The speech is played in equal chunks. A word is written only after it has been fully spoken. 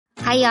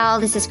Hi, y'all.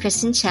 This is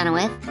Kristen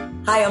Chenoweth.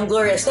 Hi, I'm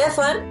Gloria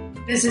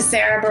Estefan. This is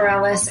Sarah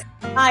Bareilles.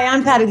 Hi,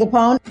 I'm Patti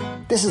LuPone.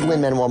 This is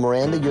Lin-Manuel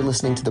Miranda. You're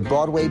listening to the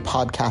Broadway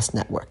Podcast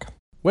Network.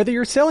 Whether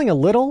you're selling a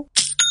little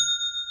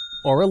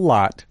or a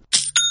lot,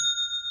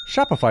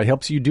 Shopify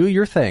helps you do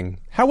your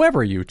thing,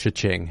 however you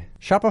cha-ching.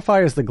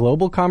 Shopify is the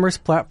global commerce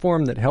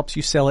platform that helps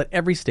you sell at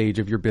every stage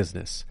of your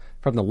business.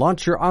 From the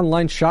launch your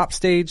online shop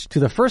stage to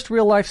the first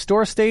real-life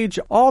store stage,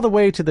 all the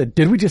way to the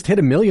did we just hit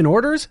 1 million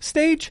orders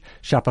stage,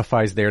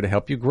 Shopify's there to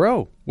help you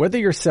grow. Whether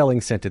you're selling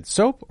scented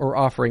soap or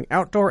offering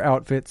outdoor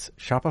outfits,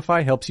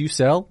 Shopify helps you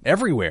sell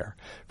everywhere.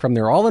 From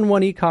their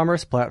all-in-one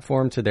e-commerce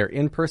platform to their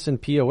in-person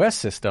POS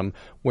system,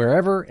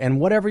 wherever and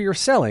whatever you're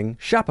selling,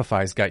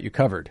 Shopify's got you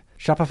covered.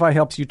 Shopify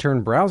helps you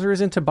turn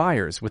browsers into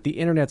buyers with the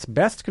internet's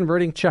best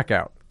converting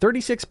checkout,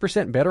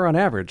 36% better on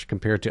average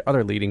compared to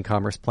other leading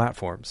commerce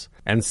platforms.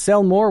 And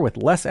sell more with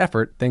less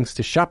effort thanks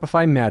to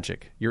Shopify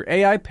Magic, your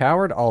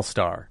AI-powered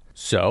all-star.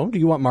 So, do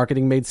you want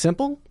marketing made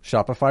simple?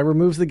 Shopify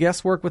removes the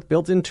guesswork with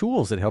built-in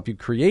tools that help you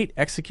create,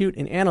 execute,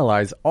 and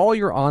analyze all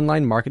your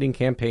online marketing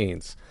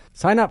campaigns.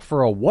 Sign up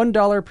for a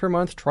 $1 per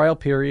month trial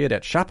period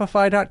at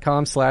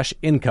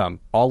shopify.com/income,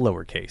 all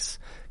lowercase.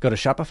 Go to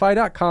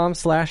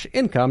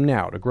shopify.com/income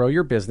now to grow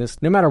your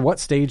business no matter what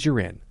stage you're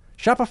in.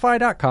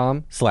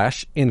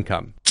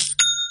 Shopify.com/income.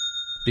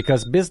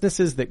 Because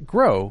businesses that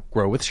grow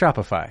with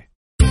Shopify.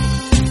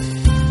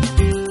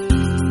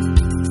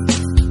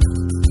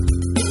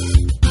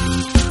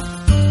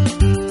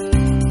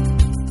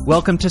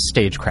 Welcome to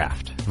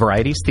Stagecraft,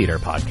 Variety's theater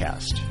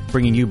podcast,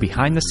 bringing you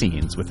behind the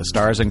scenes with the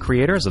stars and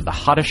creators of the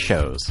hottest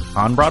shows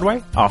on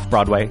Broadway,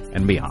 off-Broadway,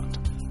 and beyond.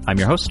 I'm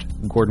your host,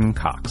 Gordon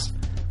Cox.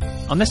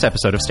 On this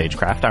episode of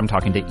Stagecraft, I'm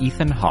talking to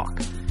Ethan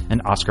Hawke,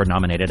 an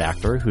Oscar-nominated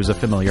actor who's a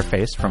familiar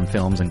face from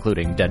films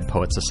including Dead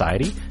Poets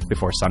Society,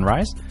 Before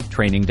Sunrise,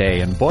 Training Day,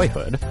 and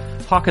Boyhood.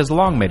 Hawke has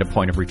long made a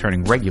point of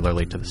returning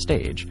regularly to the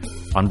stage.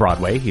 On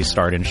Broadway, he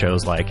starred in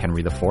shows like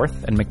Henry IV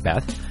and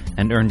Macbeth,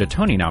 and earned a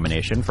Tony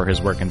nomination for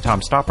his work in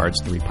Tom Stoppard's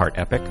 3-part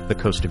epic, The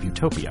Coast of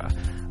Utopia.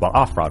 While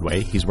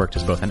off-Broadway, he's worked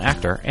as both an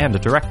actor and a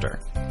director.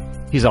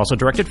 He's also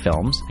directed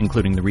films,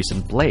 including the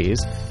recent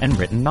Blaze, and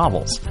written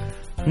novels.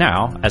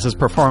 Now, as his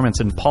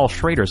performance in Paul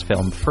Schrader's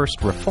film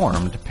First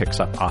Reformed picks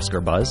up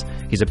Oscar buzz,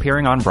 he's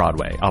appearing on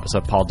Broadway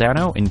opposite Paul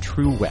Dano in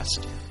True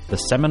West, the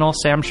seminal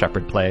Sam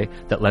Shepard play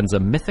that lends a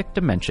mythic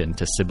dimension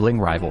to sibling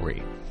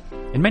rivalry.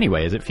 In many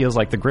ways, it feels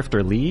like the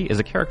grifter Lee is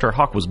a character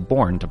Hawke was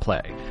born to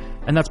play.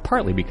 And that's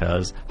partly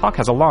because Hawke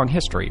has a long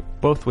history,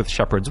 both with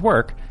Shepard's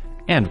work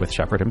and with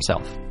Shepard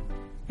himself.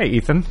 Hey,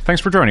 Ethan.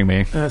 Thanks for joining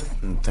me.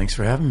 Thanks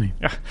for having me.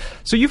 Yeah.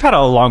 So you've had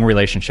a long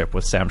relationship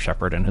with Sam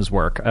Shepard and his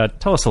work.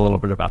 Tell us a little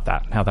bit about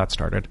that, how that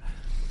started.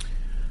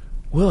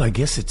 Well, I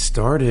guess it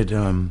started,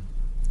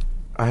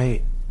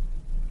 I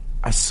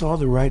saw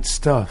The Right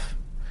Stuff,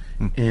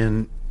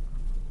 and,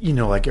 you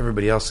know, like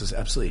everybody else, was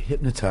absolutely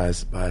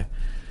hypnotized by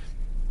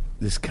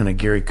this kind of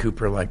Gary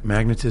Cooper-like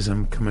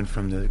magnetism coming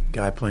from the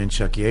guy playing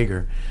Chuck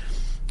Yeager.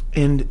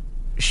 And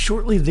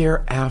shortly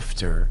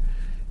thereafter,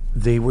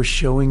 they were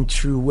showing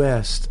True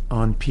West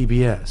on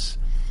PBS.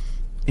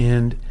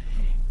 And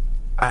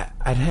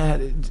I'd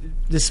had,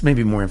 this may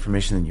be more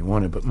information than you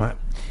wanted, but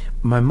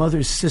my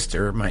mother's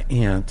sister, my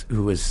aunt,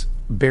 who was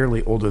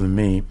barely older than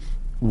me,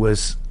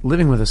 was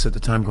living with us at the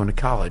time going to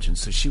college. And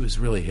so she was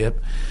really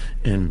hip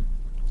and,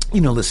 you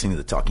know, listening to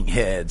the Talking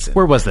Heads.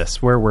 Where was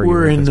this? Where were you?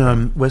 We're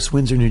in West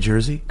Windsor, New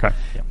Jersey. Okay.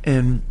 Yeah.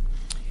 And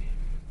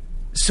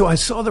so I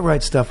saw The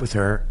Right Stuff with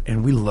her,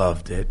 and we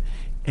loved it.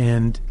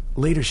 And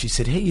later she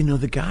said, hey, you know,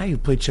 the guy who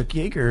played Chuck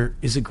Yeager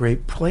is a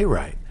great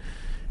playwright.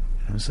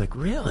 And I was like,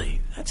 really?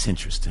 That's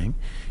interesting.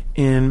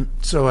 And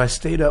so I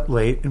stayed up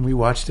late, and we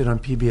watched it on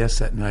PBS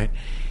that night.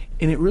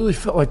 And it really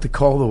felt like the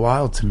Call of the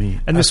Wild to me.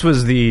 And this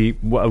was the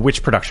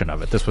which production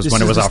of it? This was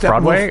when it was off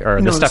Broadway,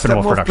 or the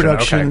Steppenwolf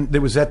production? Okay.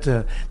 That was at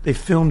they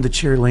filmed the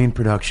Cherry Lane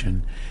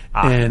production,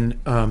 and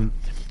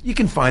you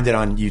can find it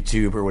on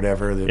YouTube or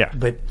whatever.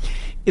 But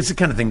it's the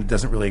kind of thing that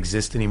doesn't really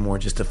exist anymore.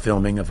 Just a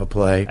filming of a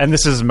play. And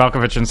this is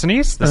Malkovich and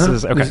Sinise. This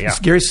is okay.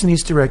 Gary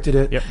Sinise directed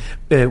it. Yep.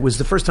 It was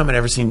the first time I'd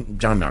ever seen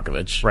John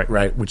Malkovich.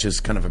 Right. Which is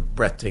kind of a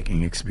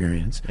breathtaking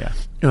experience. Yeah.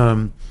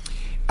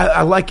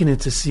 I liken it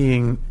to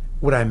seeing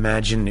what I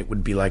imagine it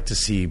would be like to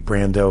see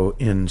Brando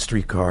in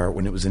Streetcar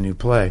when it was a new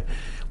play,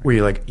 where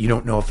you're like, you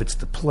don't know if it's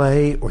the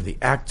play or the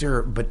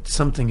actor, but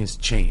something has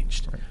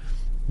changed,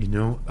 you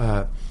know?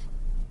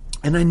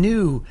 And I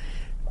knew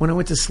when I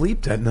went to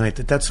sleep that night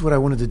that that's what I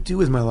wanted to do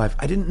with my life.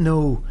 I didn't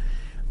know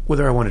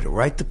whether I wanted to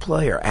write the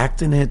play or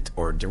act in it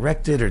or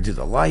direct it or do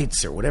the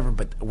lights or whatever,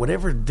 but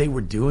whatever they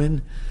were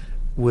doing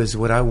was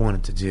what I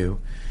wanted to do.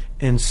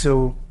 And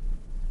so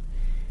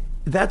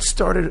that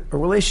started a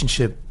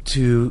relationship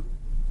to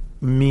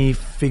me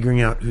figuring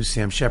out who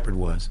Sam Shepard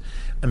was.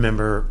 I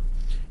remember,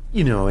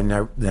 you know, and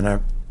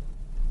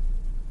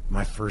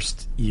my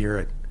first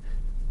year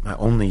my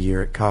only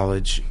year at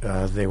college,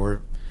 they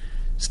were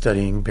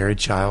studying Buried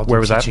Child. Where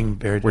was that?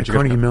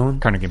 Carnegie Mellon.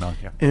 Carnegie Mellon,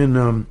 yeah.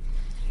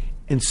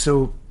 And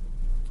so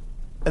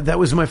that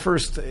was my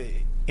first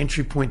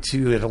entry point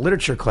to at a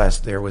literature class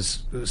there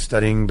was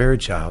studying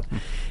Barechild.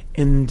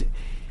 And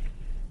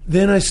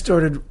then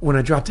when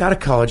I dropped out of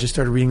college, I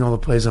started reading all the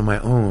plays on my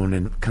own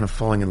and kind of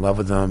falling in love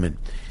with them, and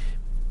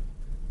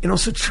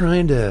also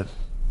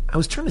I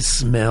was trying to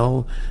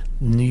smell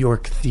New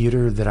York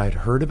theater that I'd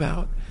heard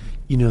about,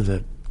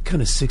 the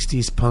kind of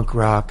 60s punk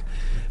rock,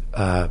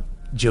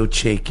 Joe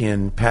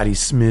Chaikin, Patti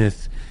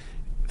Smith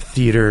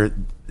theater.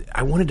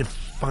 I wanted to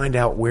find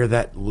out where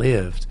that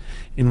lived,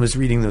 and was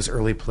reading those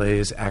early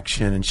plays,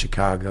 Action and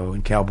Chicago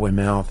and Cowboy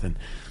Mouth, and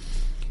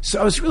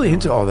so I was really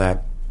into all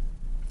that.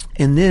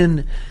 And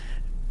then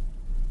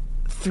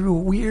through a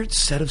weird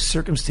set of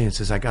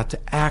circumstances, I got to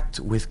act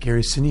with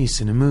Gary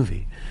Sinise in a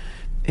movie,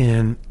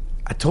 and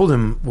I told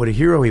him what a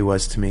hero he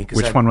was to me.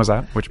 Which one was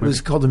that? Which movie? It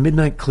was called The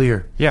Midnight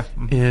Clear. Yeah.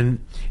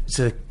 And it's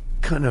a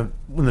kind of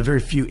one of the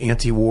very few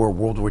anti-war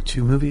World War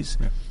II movies.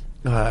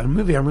 Yeah. A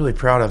movie I'm really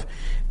proud of.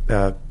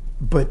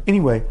 But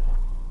anyway,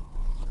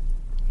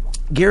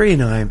 Gary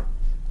and I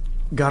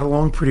got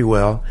along pretty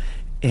well,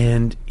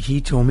 and he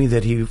told me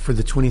that for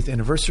the 20th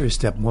anniversary of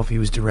Steppenwolf, he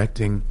was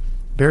directing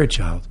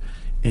Barechild,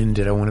 and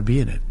did I want to be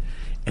in it?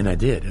 And I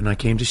did. And I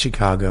came to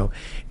Chicago,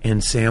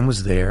 and Sam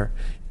was there,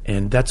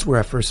 and that's where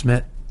I first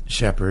met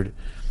Shepard.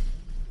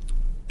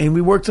 And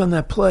we worked on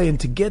that play, and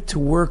to get to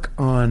work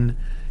on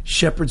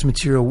Shepard's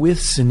material with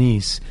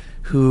Sinise,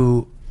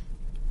 who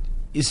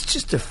is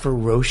just a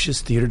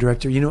ferocious theater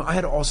director. I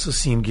had also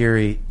seen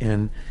Gary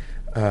in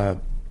The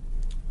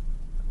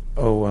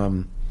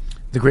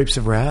Grapes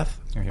of Wrath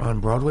on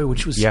Broadway,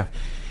 which was,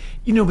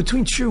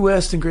 between True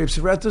West and Grapes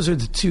of Wrath, those are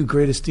the two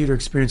greatest theater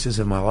experiences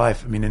of my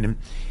life. I mean,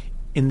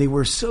 and they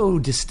were so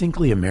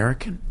distinctly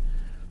American.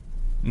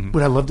 Mm-hmm.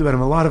 What I loved about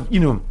them, a lot of,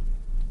 you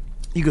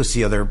go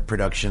see other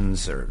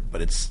productions,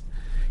 but it's,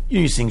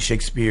 you sing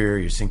Shakespeare,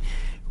 you sing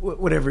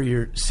whatever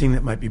you're seeing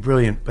that might be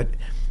brilliant, but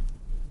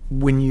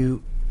when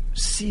you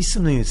see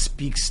something that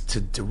speaks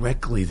to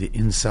directly the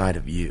inside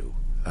of you,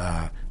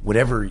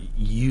 whatever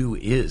you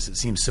is, it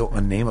seems so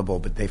unnameable,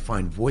 but they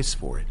find voice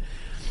for it.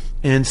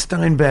 And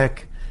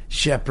Steinbeck,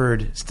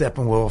 Shepard,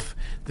 Steppenwolf,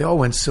 they all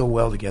went so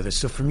well together.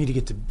 So for me to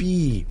get to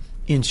be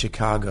in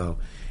Chicago,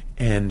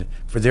 and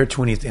for their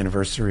 20th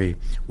anniversary,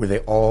 where they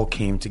all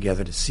came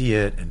together to see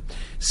it, and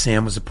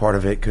Sam was a part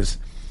of it because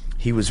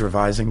he was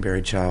revising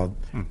Barechild.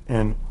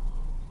 And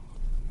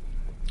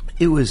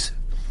it was,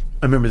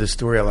 I remember the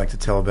story I like to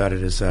tell about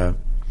it is the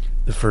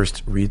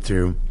first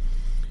read-through,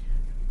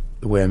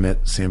 the way I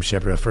met Sam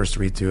Shepard, the first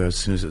read-through, as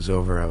soon as it was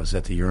over, I was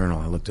at the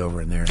urinal, I looked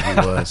over in there, and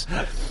he was.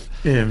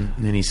 And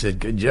then he said,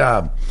 "Good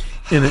job."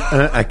 And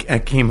I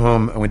came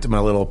home, I went to my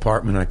little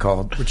apartment, I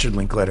called Richard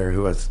Linklater,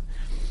 who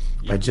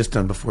I'd just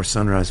done Before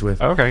Sunrise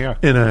with. Okay, yeah.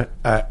 And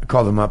I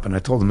called him up and I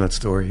told him that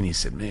story, and he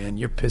said, "Man,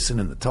 you're pissing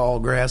in the tall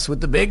grass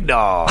with the big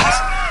dogs."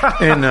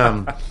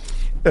 And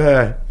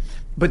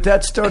but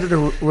that started a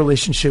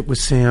relationship with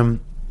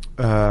Sam.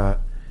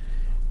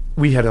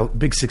 We had a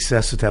big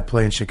success with that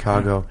play in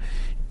Chicago.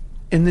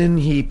 And then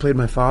he played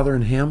my father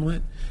in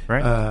Hamlet,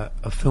 right.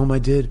 A film I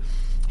did.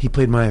 He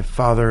played my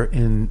father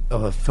in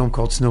a film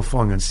called Snow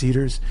Falling on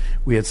Cedars.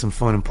 We had some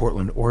fun in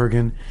Portland,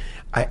 Oregon.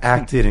 I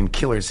acted in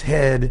Killer's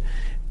Head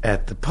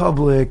at the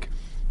Public.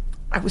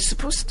 I was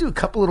supposed to do a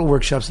couple little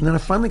workshops, and then I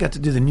finally got to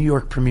do the New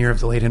York premiere of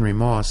The Late Henry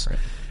Moss, right.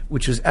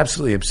 which was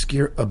absolutely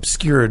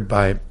obscured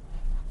by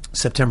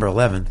September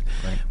 11th.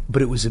 Right.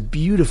 But it was a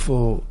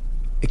beautiful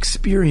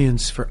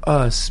experience for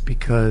us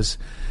because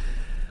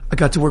I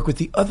got to work with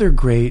the other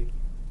great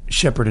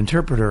Shepard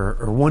interpreter,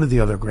 or one of the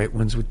other great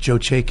ones, with Joe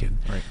Chaikin.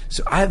 Right.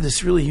 So I have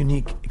this really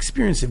unique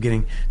experience of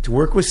getting to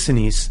work with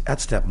Sinise at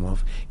Steppenwolf,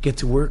 get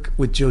to work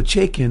with Joe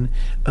Chaikin,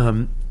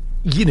 on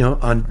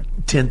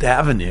 10th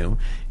Avenue.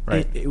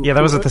 Right.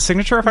 That was at the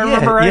Signature, if I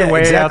remember right,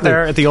 way exactly. out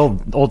there at the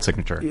old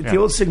Signature. The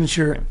old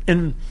Signature,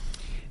 and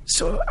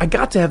so I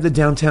got to have the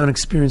downtown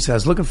experience I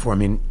was looking for. I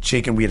mean,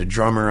 Chaikin, we had a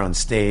drummer on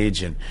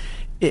stage, and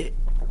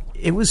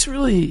it was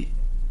really,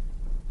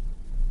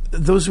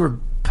 those were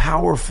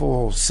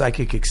powerful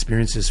psychic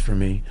experiences for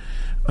me.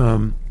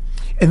 And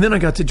then I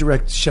got to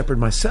direct Shepard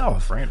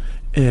myself, right.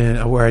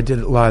 and where I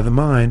did Lie of the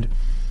Mind,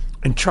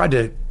 and tried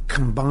to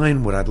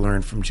combine what I'd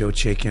learned from Joe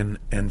Chaikin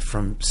and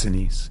from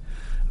Sinise,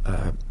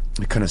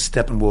 the kind of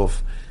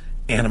Steppenwolf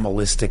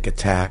animalistic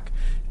attack,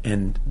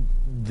 and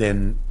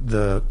then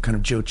the kind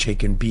of Joe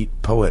Chaikin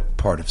beat poet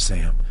part of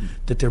Sam,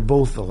 that they're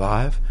both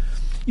alive.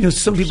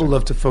 Some people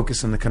love to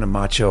focus on the kind of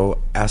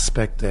macho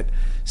aspect that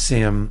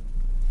Sam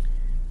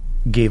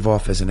gave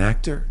off as an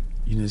actor,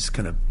 this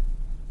kind of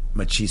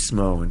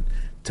machismo and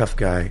tough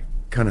guy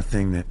kind of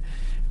thing that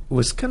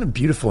was kind of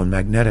beautiful and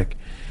magnetic,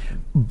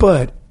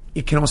 but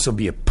it can also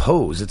be a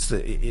pose.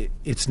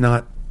 It's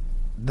not,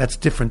 that's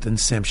different than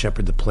Sam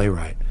Shepard, the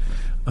playwright.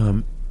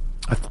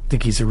 I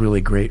think he's a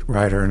really great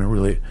writer and a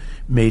really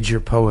major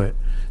poet.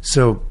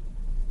 So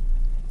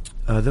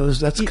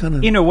that's kind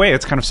of, in a way,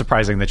 it's kind of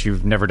surprising that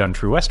you've never done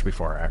True West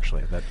before.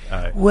 Actually,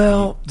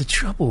 the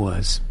trouble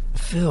was,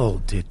 Phil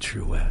did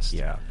True West.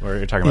 Yeah,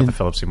 you're talking about the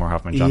Philip Seymour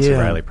Hoffman, John C.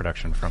 Reilly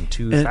production from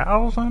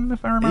 2000,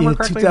 if I remember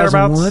correctly.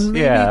 2001,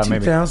 maybe yeah,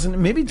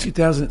 2000, maybe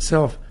 2000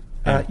 itself.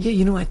 I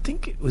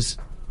think it was.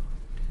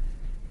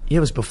 Yeah,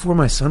 it was before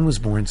my son was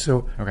born.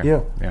 So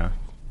yeah.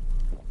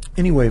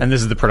 Anyway, and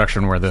this is the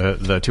production where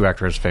the two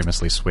actors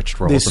famously switched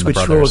roles. They in switched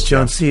the Brothers. roles,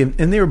 John C.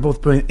 And they were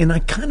both brilliant. And I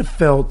kind of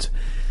felt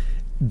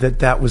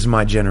that was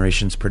my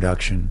generation's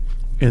production,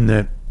 and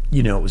that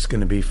it was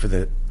going to be for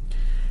the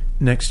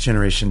next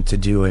generation to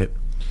do it.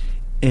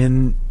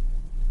 And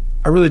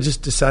I really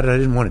just decided I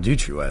didn't want to do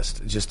True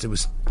West.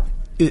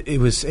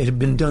 It had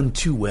been done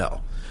too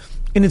well,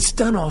 and it's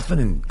done often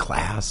in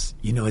class.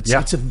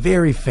 It's a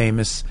very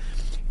famous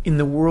in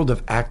the world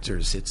of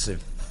actors. It's a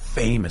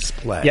famous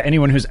play. Yeah,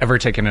 anyone who's ever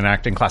taken an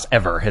acting class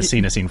ever has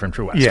seen a scene from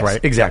True West, yes, right?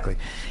 Exactly.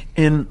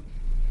 And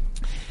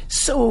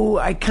so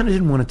I kind of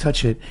didn't want to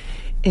touch it.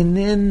 And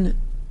then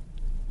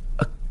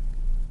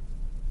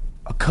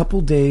a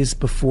couple days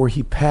before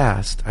he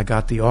passed, I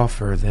got the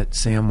offer that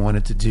Sam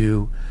wanted to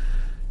do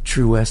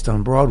True West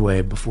on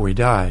Broadway before he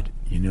died.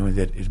 That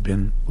it had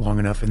been long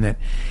enough, and that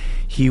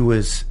he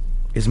was,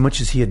 as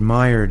much as he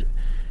admired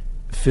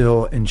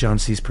Phil and John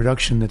C.'s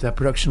production, that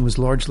production was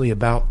largely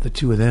about the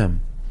two of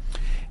them.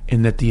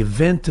 And that the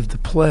event of the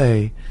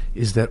play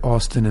is that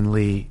Austin and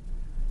Lee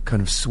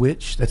kind of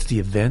switch. That's the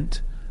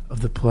event of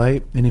the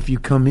play. And if you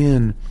come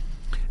in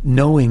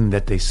knowing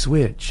that they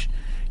switch,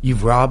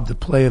 you've robbed the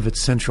play of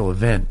its central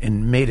event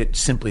and made it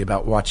simply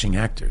about watching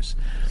actors.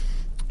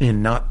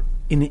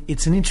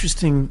 It's an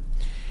interesting...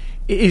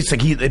 It's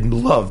like he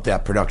loved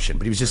that production,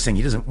 but he was just saying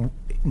he doesn't...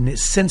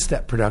 Since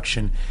that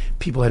production,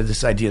 people had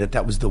this idea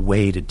that was the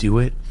way to do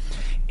it.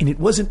 And it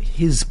wasn't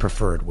his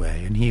preferred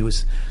way. And he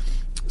was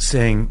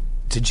saying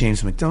to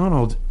James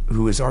McDonald,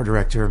 who is our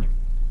director,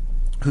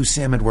 who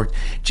Sam had worked.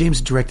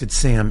 James directed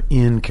Sam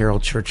in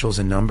Carol Churchill's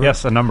A Number.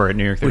 Yes, A Number at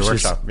New York Theatre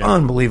Workshop. Which is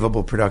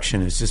unbelievable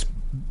production. It's just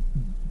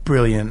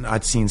brilliant.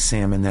 I'd seen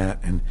Sam in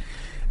that.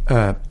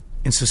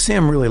 And so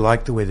Sam really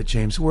liked the way that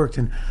James worked.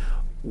 And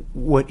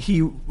what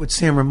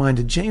Sam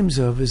reminded James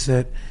of is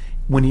that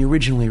when he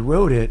originally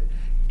wrote it,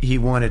 he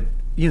wanted,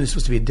 there's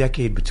supposed to be a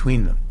decade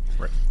between them.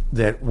 Right.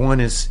 That one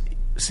is,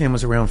 Sam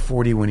was around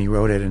 40 when he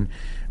wrote it, and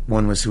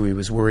one was who he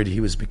was worried he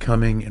was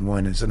becoming, and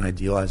one is an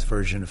idealized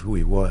version of who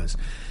he was.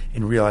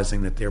 And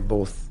realizing that they're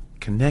both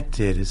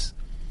connected is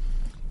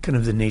kind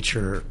of the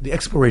nature, the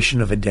exploration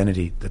of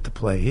identity that the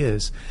play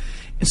is.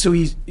 And so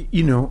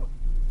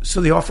so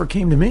the offer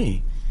came to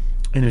me,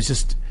 and it's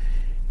just,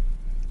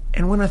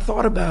 and when I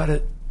thought about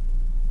it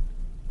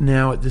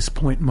now at this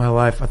point in my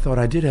life, I thought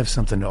I did have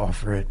something to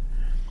offer it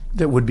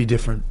that would be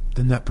different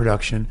than that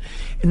production.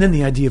 And then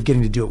the idea of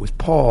getting to do it with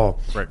Paul,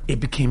 right. It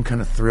became kind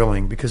of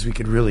thrilling because we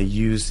could really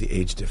use the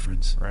age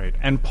difference. Right.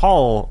 And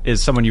Paul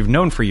is someone you've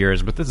known for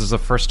years, but this is the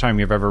first time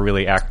you've ever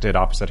really acted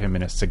opposite him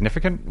in a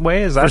significant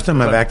way? Is that first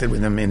time I've acted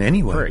with him in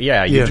any way.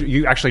 Yeah,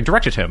 you actually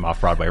directed him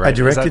off-Broadway, right? I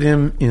directed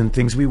him in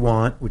Things We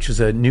Want, which is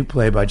a new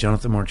play by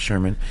Jonathan Mark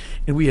Sherman,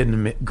 and we had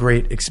a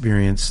great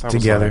experience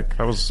together.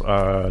 That was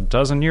a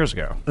dozen years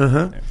ago.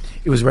 Uh-huh. Yeah.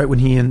 It was right when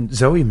he and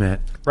Zoe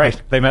met.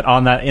 Right. They met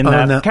on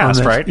that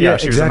cast, right? Yeah,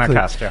 she exactly. was in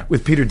that cast, yeah.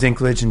 With Peter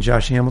Dinklage and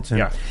Josh Hamilton.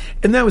 Yeah.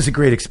 And that was a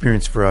great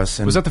experience for us.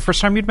 And was that the first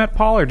time you'd met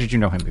Paul, or did you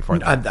know him before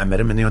that? I met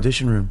him in the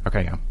audition room.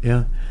 Okay, yeah.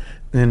 Yeah.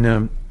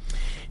 And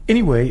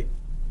anyway,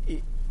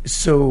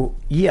 so,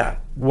 yeah.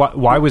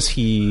 Why was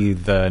he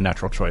the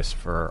natural choice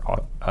for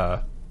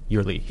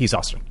your Lee? He's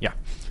Austin, yeah.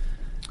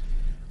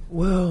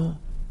 Well,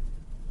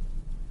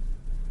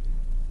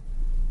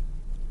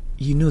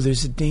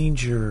 there's a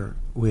danger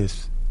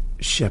with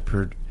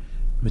Shepard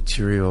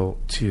material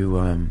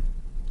to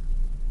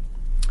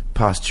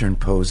posture and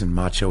pose and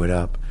macho it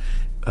up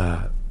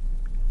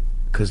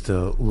because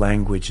the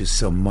language is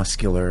so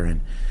muscular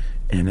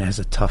and has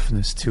a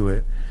toughness to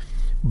it.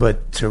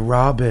 But to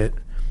rob it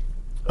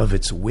of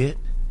its wit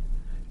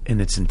and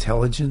its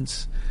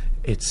intelligence,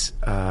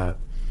 and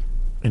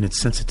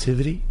its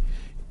sensitivity,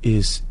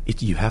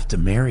 you have to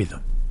marry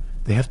them.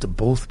 They have to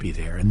both be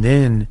there, and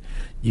then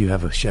you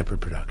have a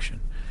Shepard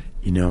production.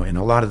 And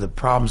a lot of the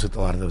problems with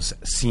a lot of those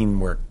scene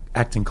work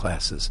acting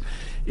classes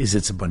is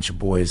it's a bunch of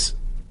boys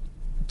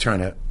trying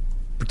to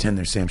pretend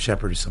they're Sam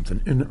Shepard or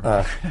something.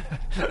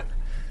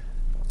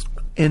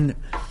 And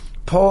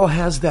Paul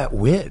has that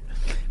wit.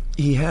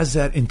 He has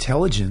that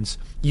intelligence.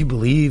 You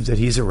believe that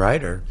he's a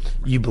writer.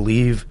 You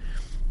believe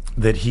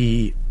that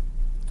he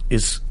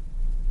is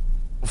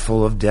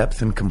full of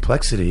depth and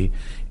complexity,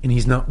 and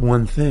he's not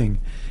one thing.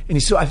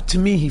 And to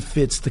me, he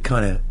fits the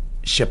kind of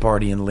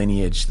Shepardian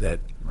lineage that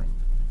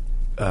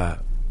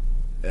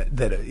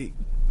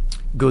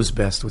goes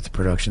best with the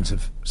productions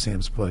of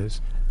Sam's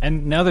plays.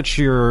 And now that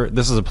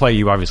this is a play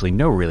you obviously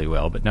know really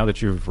well, but now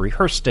that you've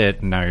rehearsed it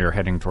and now you're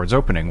heading towards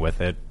opening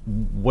with it,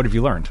 what have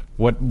you learned?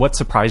 What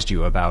surprised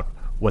you about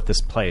what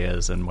this play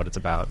is and what it's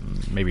about,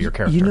 and maybe your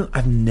character?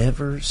 I've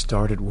never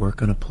started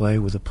work on a play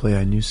with a play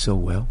I knew so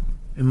well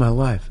in my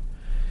life.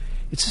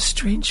 It's a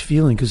strange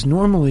feeling because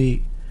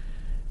normally,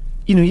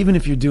 even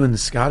if you're doing the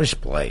Scottish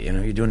play,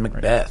 you're doing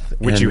Macbeth.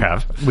 Which you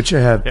have. Which I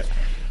have. Yeah.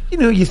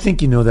 You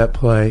think you know that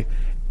play,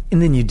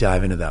 and then you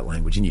dive into that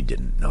language and you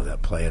didn't know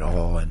that play at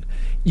all, and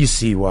you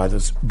see why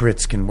those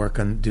Brits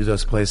can do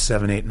those plays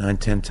 7, 8, 9,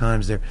 10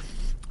 times.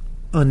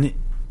 they're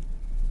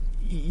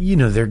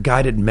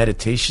guided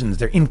meditations,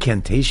 they're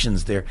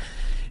incantations, they're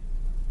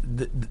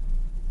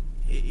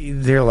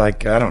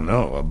like, I don't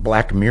know, a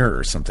Black Mirror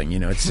or something.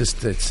 It's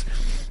just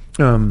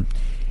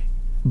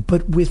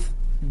but with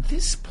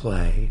this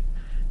play,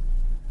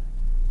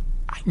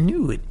 I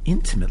knew it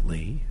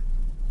intimately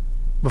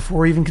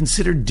before I even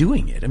considered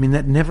doing it. I mean,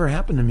 that never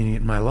happened to me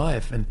in my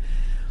life. And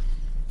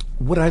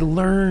what I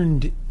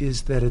learned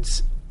is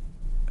that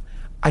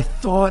I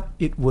thought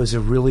it was a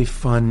really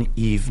fun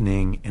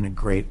evening and a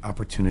great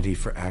opportunity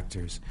for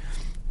actors.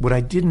 What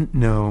I didn't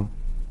know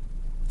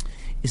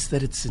is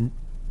that it's a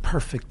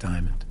perfect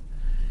diamond.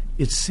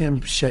 It's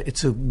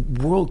a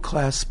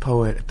world-class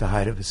poet at the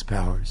height of his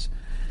powers,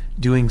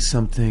 doing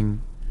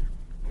something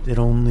that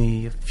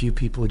only a few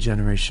people a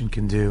generation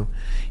can do.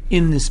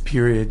 In this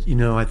period,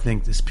 I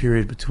think this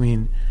period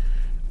between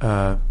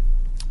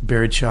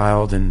Buried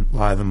Child and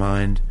Lie of the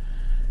Mind,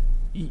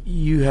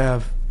 you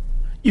have,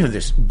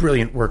 there's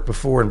brilliant work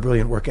before and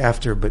brilliant work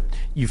after, but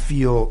you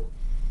feel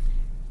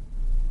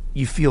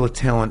a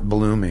talent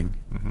blooming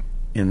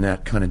in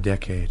that kind of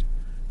decade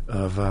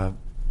of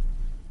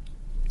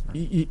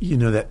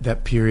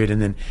that period,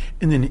 and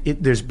then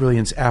there's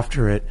brilliance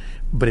after it,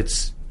 but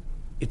it's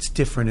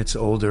different, it's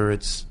older,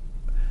 it's,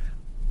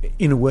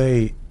 in a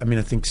way, I mean,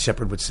 I think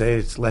Shepard would say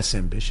it's less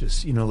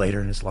ambitious.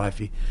 Later in his life,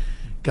 he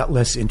got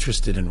less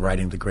interested in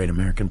writing the great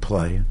American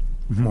play,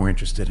 more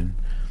interested in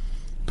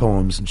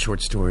poems and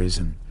short stories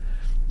and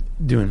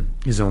doing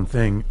his own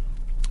thing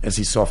as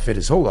he saw fit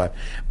his whole life.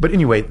 But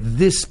anyway,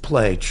 this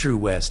play, True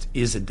West,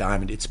 is a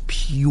diamond. It's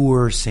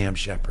pure Sam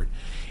Shepard,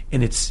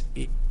 and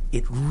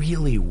it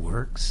really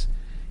works.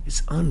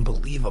 It's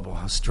unbelievable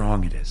how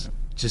strong it is,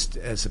 just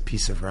as a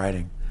piece of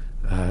writing.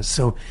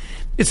 So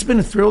it's been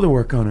a thrill to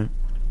work on it.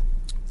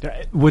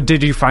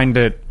 Did you find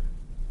that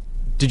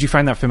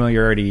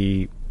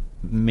familiarity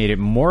made it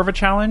more of a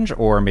challenge,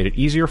 or made it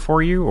easier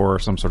for you, or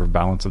some sort of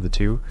balance of the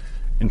two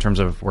in terms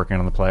of working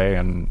on the play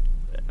and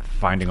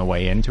finding a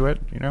way into it,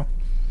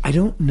 I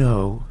don't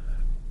know.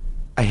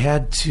 I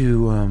had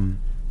to,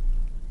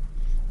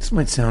 this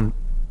might sound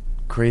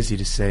crazy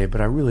to say,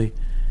 but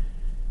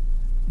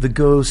the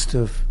ghost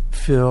of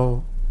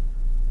Phil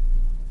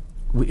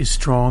is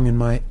strong in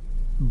my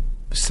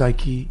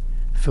psyche,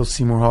 Phil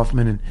Seymour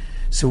Hoffman, and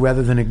so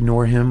rather than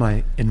ignore him,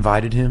 I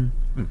invited him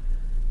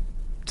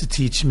to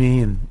teach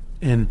me,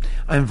 and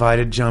I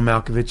invited John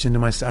Malkovich into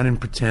my. I didn't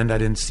pretend I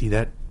didn't see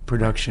that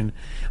production.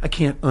 I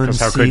can't unsee. Because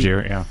how could you?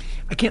 Yeah,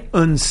 I can't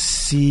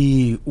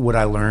unsee what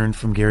I learned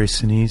from Gary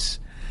Sinise.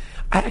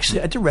 I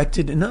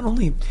directed, and not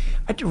only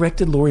I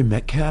directed Laurie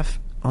Metcalf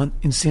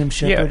in Sam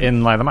Shepard. Yeah,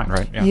 in Lie of the Mind,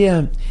 right?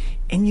 Yeah,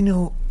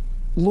 and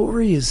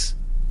Laurie is,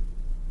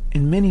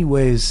 in many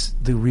ways,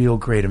 the real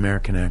great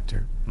American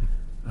actor.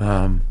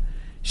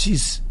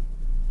 She's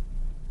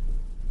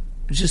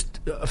just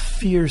a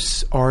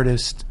fierce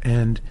artist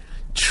and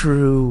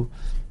true,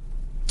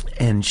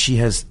 and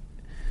she's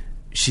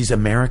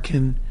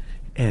American,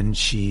 and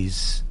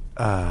she's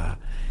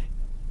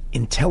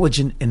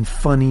intelligent and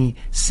funny,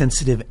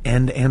 sensitive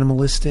and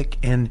animalistic,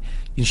 and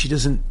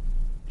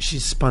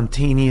she's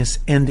spontaneous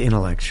and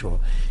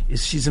intellectual.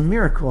 She's a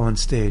miracle on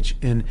stage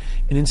and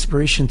an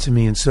inspiration to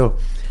me. And so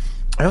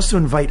I also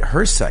invite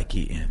her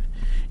psyche in,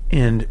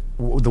 and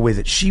the way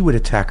that she would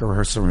attack a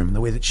rehearsal room, and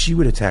the way that she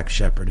would attack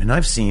Shepard. And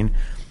I've seen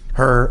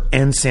her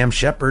and Sam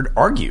Shepard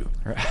argue.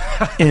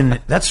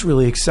 And that's a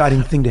really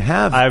exciting thing to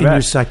have in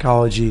your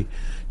psychology,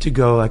 to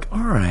go like,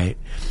 all right.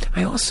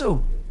 I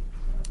also,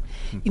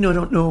 I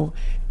don't know,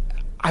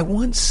 I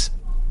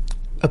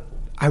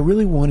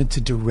really wanted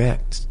to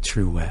direct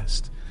True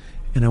West,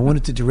 and I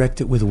wanted to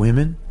direct it with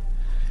women.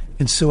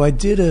 And so I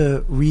did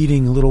a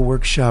little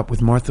workshop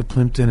with Martha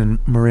Plimpton and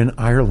Marin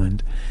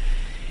Ireland.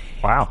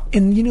 Wow.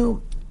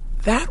 And,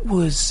 that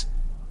was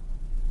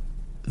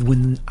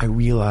when I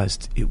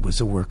realized it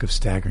was a work of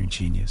staggering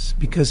genius.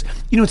 Because,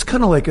 it's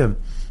kind of like a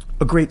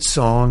great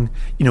song,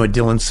 a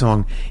Dylan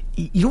song.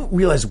 You don't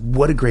realize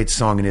what a great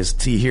song it is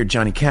till you hear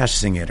Johnny Cash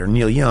sing it, or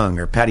Neil Young,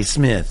 or Patti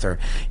Smith, or,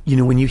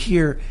 when you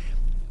hear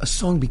a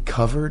song be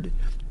covered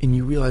and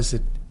you realize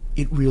that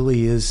it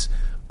really is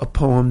a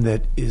poem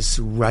that is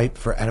ripe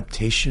for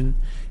adaptation,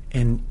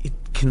 and it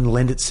can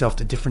lend itself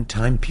to different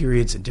time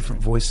periods and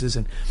different voices.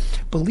 And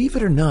believe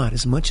it or not,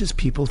 as much as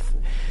people,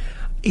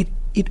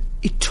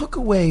 it took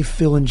away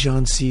Phil and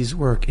John C.'s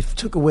work. It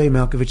took away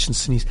Malkovich and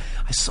Sinise.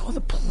 I saw the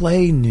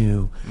play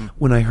new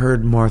when I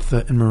heard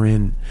Martha and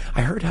Marin.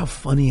 I heard how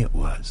funny it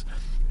was,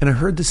 and I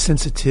heard the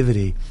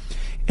sensitivity,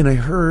 and I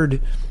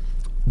heard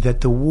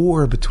that the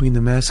war between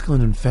the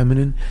masculine and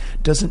feminine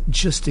doesn't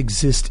just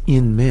exist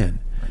in men.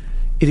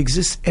 It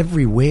exists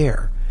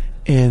everywhere,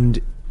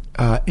 and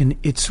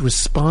it's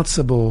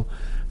responsible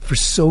for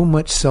so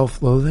much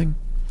self-loathing,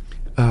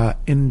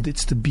 and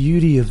it's the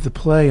beauty of the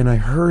play. And I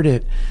heard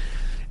it,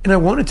 and I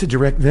wanted to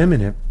direct them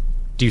in it.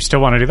 Do you still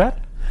want to do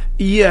that?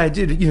 Yeah, I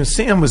did.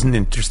 Sam wasn't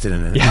interested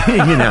in it.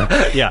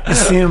 Yeah.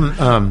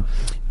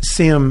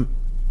 Sam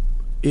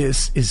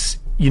is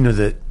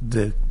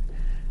the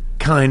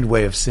kind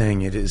way of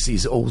saying it is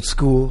he's old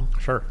school.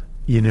 Sure.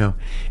 you know,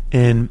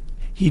 and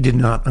he did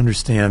not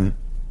understand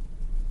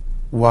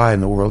why in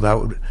the world I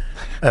would.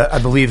 I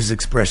believe his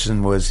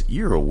expression was,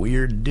 "You're a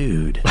weird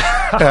dude,"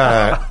 but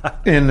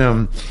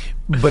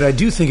I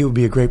do think it would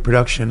be a great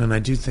production, and I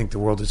do think the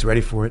world is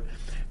ready for it,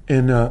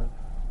 and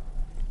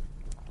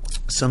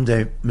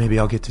someday maybe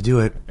I'll get to do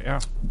it. Yeah,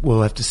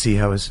 we'll have to see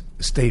how his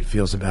estate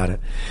feels about it,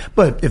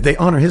 but if they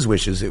honor his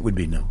wishes, it would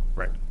be no.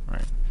 Right.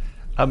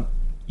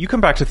 You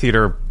come back to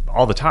theater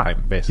all the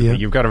time, basically. Yeah.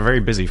 You've got a very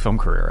busy film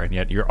career, and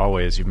yet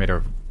you've made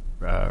a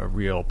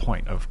real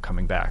point of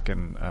coming back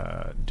and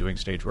doing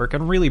stage work,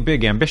 and really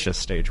big, ambitious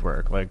stage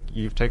work. Like,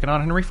 you've taken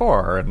on Henry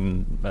IV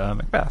and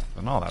Macbeth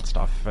and all that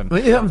stuff. And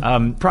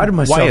I'm proud of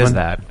myself. Why is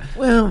that?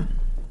 Well,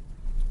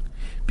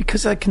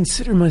 because I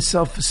consider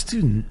myself a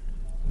student.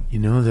 You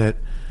know,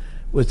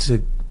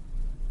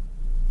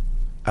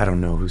 I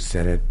don't know who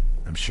said it.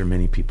 I'm sure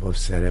many people have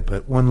said it,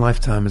 but one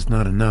lifetime is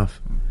not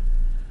enough.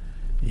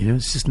 You know,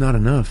 it's just not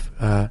enough.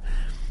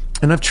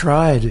 And I've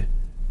tried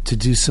to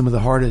do some of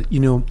the hardest. You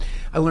know,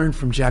 I learned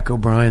from Jack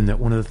O'Brien that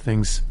one of the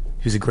things,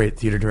 who's a great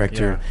theater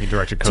director. Yeah, he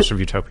directed Coast of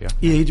Utopia.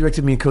 Yeah, he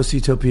directed me in Coast of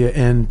Utopia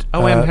and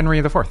and Henry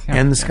IV. Yeah.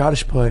 And the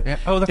Scottish play. Yeah.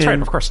 Oh, that's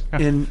right, of course. Yeah.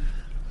 And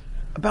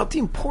about the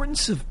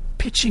importance of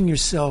pitching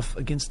yourself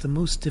against the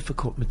most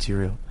difficult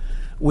material,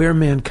 where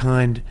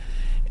mankind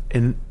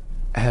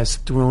has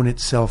thrown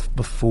itself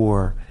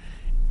before,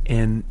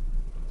 and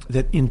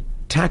that in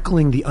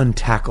tackling the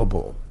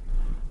untackable,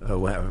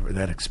 whatever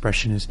that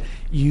expression is,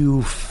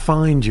 you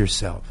find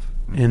yourself,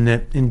 and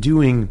that in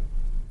doing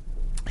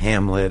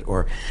Hamlet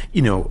or,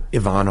 you know,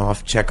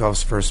 Ivanov,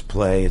 Chekhov's first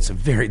play, it's a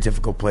very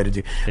difficult play to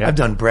do. Yeah. I've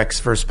done Brecht's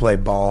first play,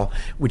 Ball,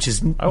 which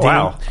is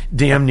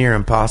damn near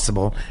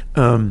impossible.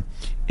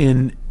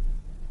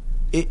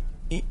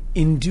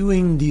 In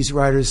doing these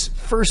writers'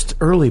 first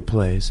early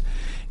plays,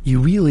 you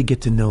really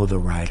get to know the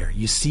writer.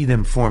 You see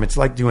them form. It's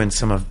like doing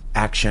some of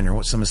Action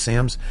or some of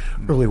Sam's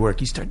early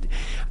work.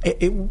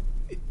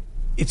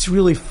 It's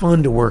really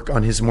fun to work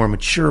on his more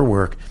mature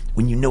work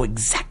when you know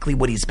exactly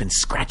what he's been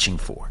scratching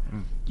for,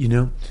 you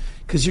know?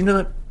 Because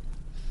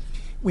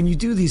when you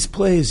do these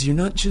plays, you're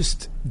not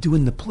just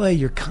doing the play,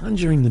 you're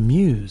conjuring the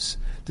muse,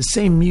 the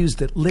same muse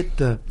that lit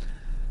the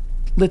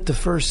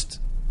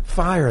first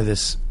fire of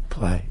this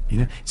play, you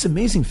know? It's an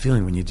amazing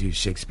feeling when you do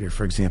Shakespeare,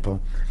 for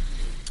example.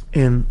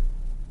 And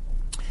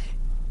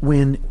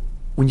when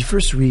you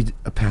first read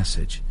a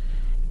passage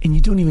and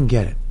you don't even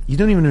get it, you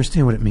don't even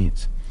understand what it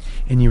means,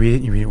 and you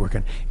read it, work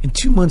on it, and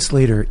 2 months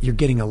later, you're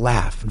getting a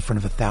laugh in front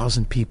of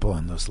 1,000 people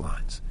on those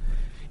lines.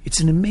 It's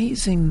an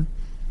amazing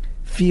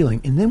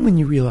feeling. And then when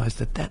you realize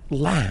that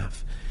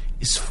laugh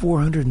is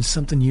 400 and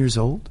something years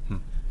old,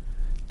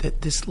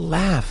 that this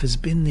laugh has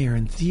been there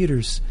in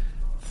theaters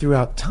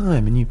throughout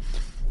time, and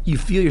you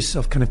feel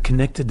yourself kind of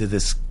connected to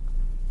this,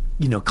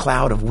 you know,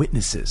 cloud of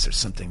witnesses or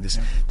something,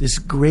 this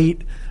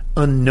great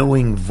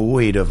unknowing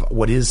void of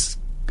what is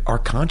our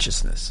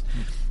consciousness,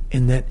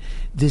 and that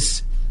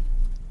this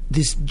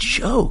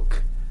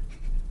joke,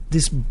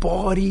 this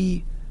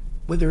bawdy,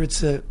 whether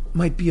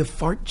might be a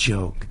fart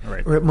joke,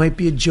 right, or it might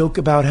be a joke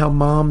about how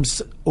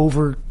moms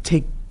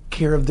take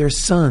care of their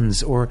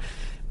sons, or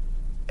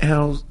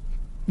how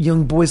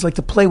young boys like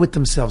to play with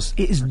themselves.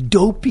 As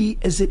dopey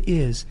as it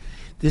is,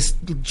 this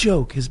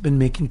joke has been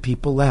making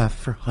people laugh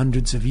for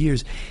hundreds of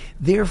years.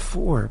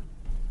 Therefore,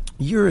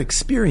 your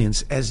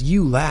experience as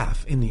you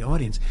laugh in the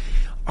audience,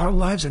 our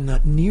lives are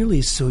not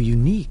nearly so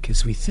unique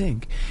as we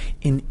think.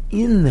 And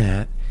in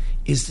that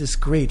is this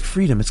great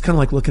freedom. It's kind of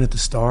like looking at the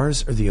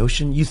stars or the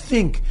ocean. You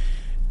think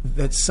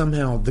that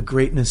somehow the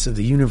greatness of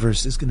the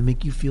universe is going to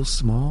make you feel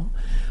small,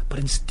 but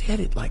instead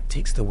it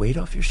takes the weight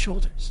off your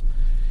shoulders,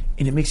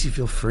 and it makes you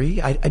feel free.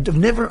 I've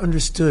never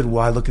understood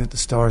why looking at the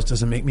stars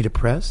doesn't make me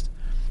depressed.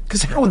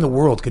 Because how in the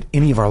world could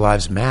any of our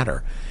lives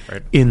matter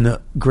in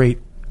the great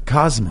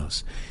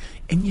cosmos?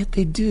 And yet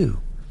they do.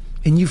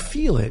 And you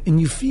feel it,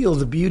 and you feel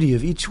the beauty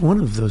of each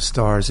one of those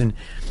stars. And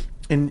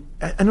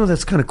I know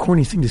that's kind of a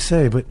corny thing to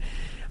say, but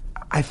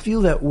I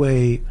feel that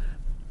way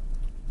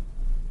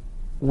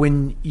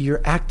when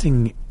you're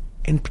acting,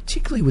 and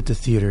particularly with the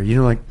theater. You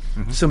know, like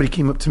somebody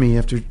came up to me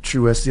after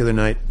True West the other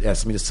night,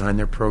 asked me to sign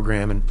their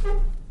program, and,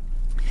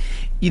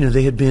 you know,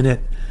 they had been at,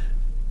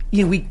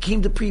 you know, we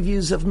came to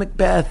previews of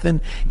Macbeth,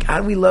 and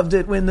God, we loved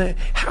it when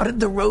how did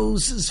the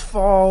roses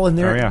fall? And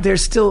they're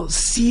still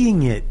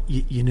seeing it,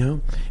 you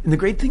know. And the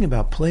great thing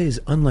about plays,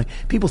 unlike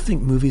people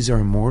think movies are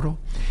immortal,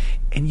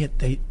 and yet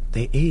they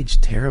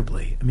age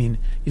terribly. I mean,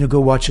 you know,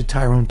 go watch a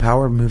Tyrone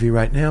Power movie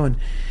right now, and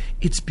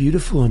it's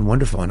beautiful and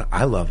wonderful, and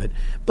I love it.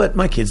 But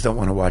my kids don't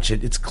want to watch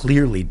it. It's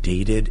clearly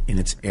dated in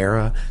its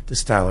era, the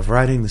style of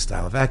writing, the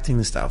style of acting,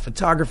 the style of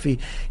photography.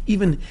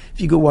 Even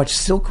if you go watch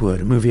Silkwood,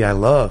 a movie I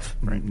love,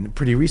 right, a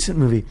pretty recent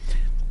movie,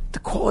 the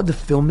quality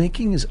of the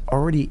filmmaking is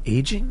already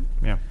aging.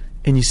 Yeah.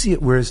 And you see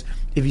it, whereas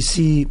if you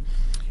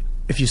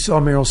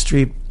saw Meryl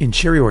Streep in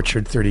Cherry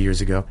Orchard 30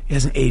 years ago, it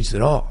hasn't aged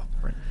at all.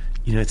 Right.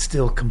 You know, it's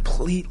still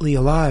completely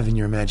alive in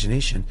your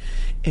imagination.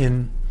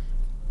 And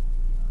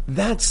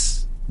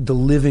that's the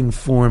living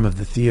form of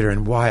the theater,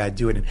 and why I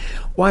do it, and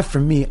why for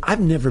me, I've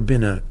never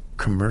been a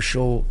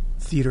commercial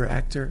theater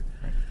actor.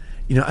 Right.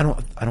 You know,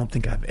 I don't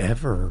think I've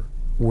ever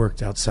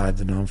worked outside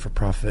the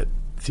non-for-profit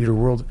theater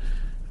world.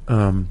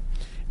 So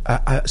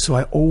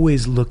I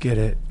always look at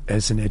it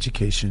as an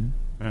education.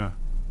 Yeah.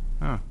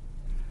 Oh.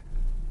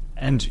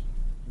 And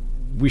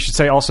we should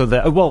say also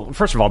that, well,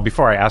 first of all,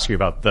 before I ask you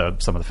about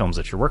some of the films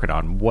that you're working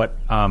on, what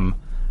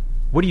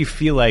do you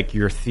feel like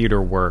your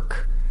theater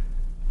work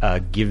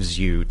gives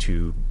you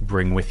to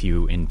bring with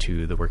you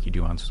into the work you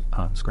do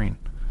on screen?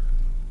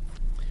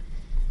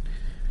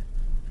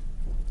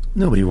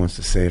 Nobody wants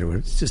to say it, or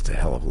it's just a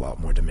hell of a lot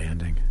more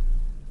demanding.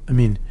 I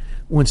mean,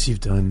 once you've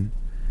done,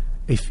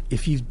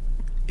 if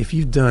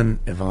you've done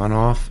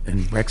Ivanov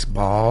and Rex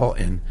Ball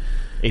and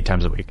 8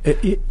 times a week,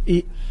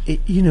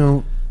 you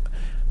know,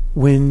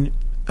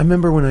 I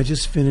remember when I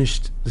just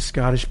finished the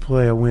Scottish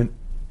play, I went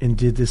and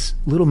did this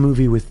little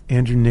movie with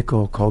Andrew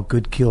Niccol called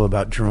Good Kill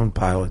about drone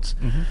pilots.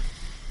 Mm-hmm.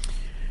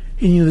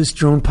 And, you know, this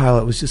drone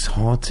pilot was just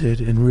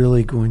haunted and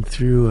really going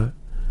through a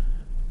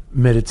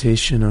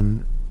meditation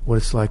on what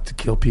it's like to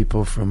kill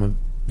people from a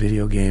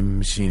video game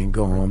machine and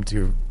go home to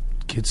your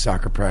kid's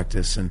soccer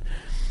practice. And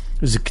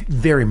it was a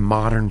very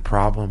modern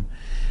problem.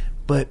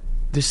 But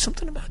there's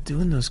something about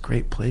doing those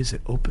great plays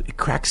that it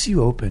cracks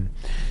you open.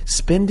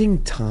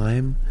 Spending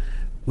time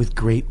with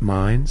great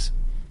minds,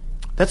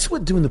 that's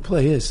what doing the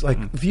play is. Like,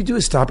 if you do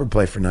a stopper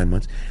play for 9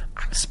 months,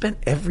 I spent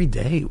every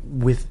day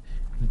with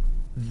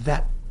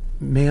that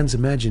man's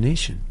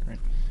imagination. Right.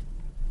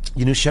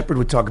 You know, Shepard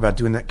would talk about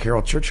doing that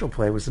Carol Churchill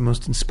play was the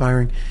most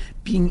inspiring,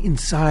 being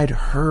inside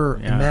her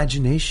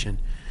imagination.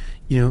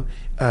 You know,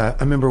 I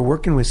remember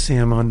working with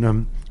Sam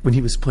on when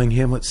he was playing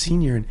Hamlet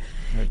Sr., and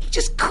he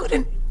just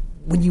couldn't.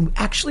 When you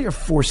actually are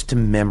forced to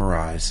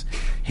memorize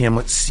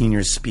Hamlet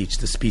Sr.'s speech,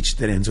 the speech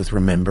that ends with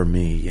 "Remember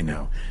me," you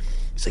know,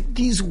 it's like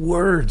these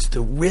words,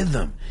 the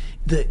rhythm,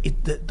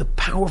 the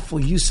powerful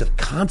use of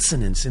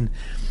consonants, and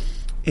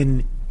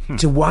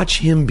to watch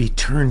him be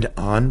turned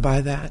on by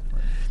that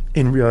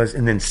and realize,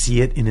 and then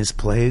see it in his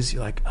plays,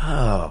 you're like,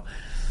 oh,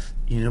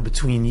 you know,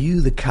 between you,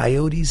 the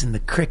coyotes, and the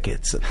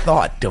crickets, a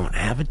thought don't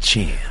have a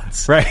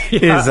chance. Right.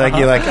 Yeah. It's like,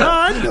 you're like, oh,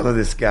 I know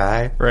this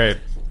guy. Right.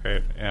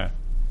 Yeah.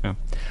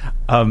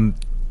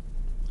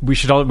 We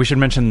should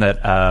mention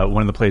that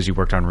one of the plays you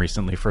worked on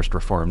recently, First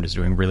Reformed, is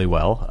doing really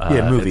well.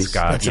 Movies.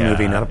 That's a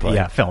movie, not a play.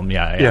 Yeah, film.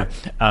 Yeah.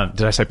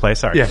 Did I say play?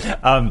 Sorry.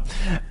 Yeah.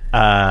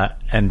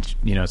 And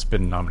you know, it's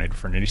been nominated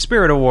for an Indie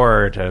Spirit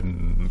Award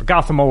and the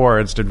Gotham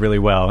Awards. Did really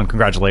well, and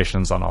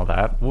congratulations on all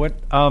that. What?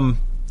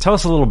 Tell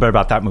us a little bit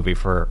about that movie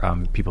for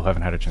people who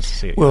haven't had a chance to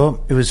see it.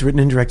 Well, it was written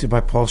and directed by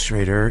Paul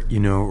Schrader, you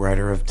know,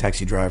 writer of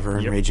Taxi Driver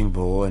and Raging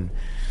Bull, and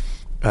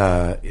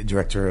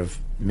director of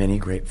many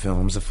great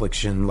films: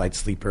 Affliction, Light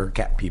Sleeper,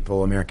 Cat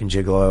People, American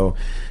Gigolo.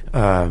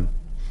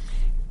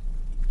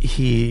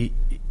 He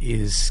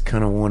is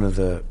kind of one of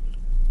the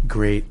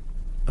great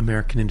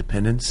American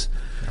independents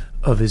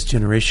of his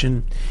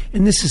generation,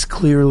 and this is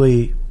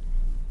clearly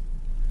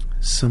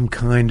some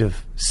kind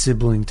of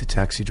sibling to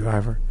Taxi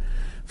Driver.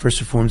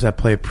 First Reforms, I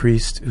play a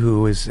priest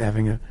who is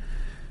having a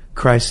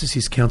crisis.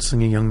 He's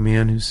counseling a young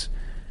man who's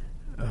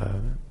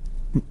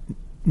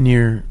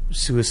near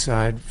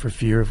suicide for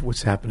fear of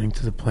what's happening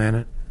to the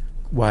planet,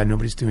 why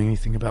nobody's doing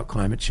anything about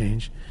climate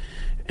change.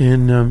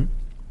 And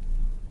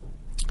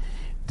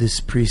this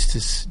priest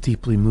is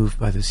deeply moved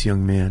by this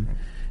young man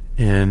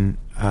and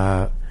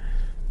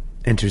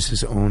enters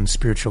his own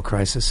spiritual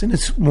crisis. And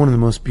it's one of the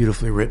most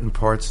beautifully written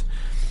parts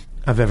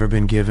I've ever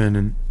been given.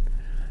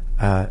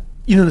 And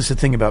you know, that's the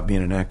thing about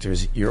being an actor,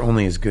 is you're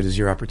only as good as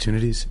your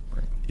opportunities.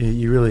 Right.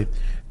 You really...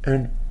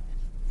 And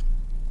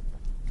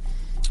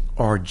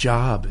our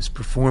job as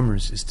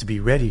performers is to be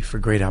ready for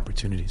great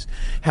opportunities.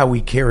 How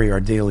we carry our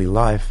daily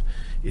life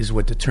is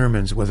what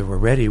determines whether we're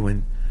ready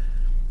when...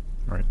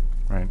 Right.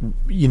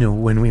 You know,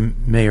 when we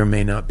may or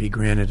may not be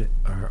granted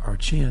our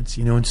chance,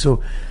 you know. And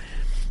so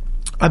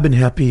I've been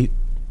happy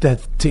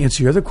that, to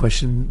answer your other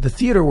question, the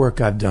theater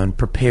work I've done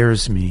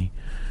prepares me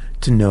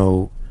to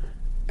know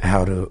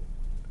how to...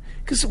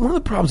 Because one of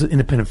the problems with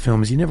independent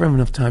film is you never have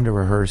enough time to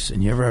rehearse,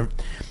 and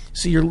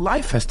so your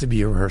life has to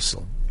be a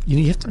rehearsal.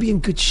 You have to be in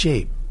good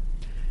shape.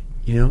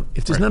 You know,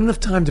 if there's not enough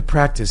time to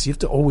practice, you have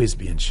to always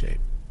be in shape.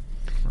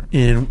 Right.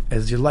 And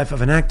as your life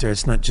of an actor,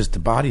 it's not just a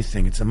body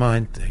thing; it's a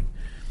mind thing,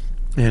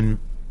 and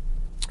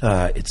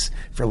it's,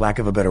 for lack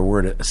of a better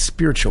word, a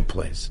spiritual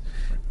place.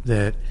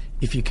 That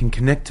if you can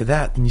connect to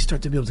that, then you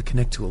start to be able to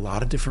connect to a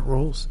lot of different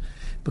roles,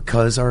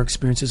 because our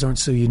experiences aren't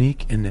so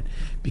unique, and that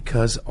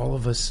because all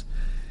of us,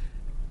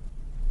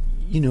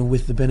 you know,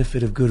 with the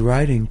benefit of good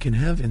writing, can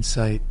have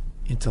insight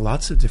into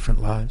lots of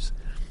different lives.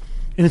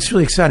 And it's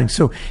really exciting.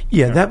 So,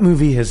 that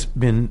movie has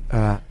been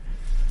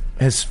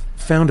has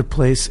found a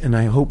place, and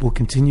I hope will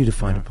continue to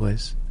find a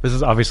place. This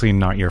is obviously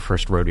not your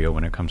first rodeo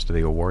when it comes to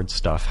the awards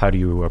stuff. How do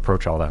you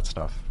approach all that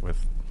stuff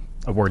with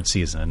award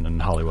season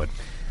and Hollywood?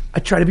 I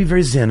try to be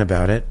very zen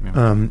about it.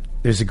 Yeah.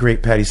 There's a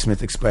great Patti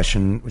Smith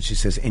expression which she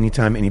says,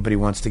 anytime anybody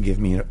wants to give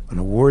me an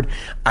award,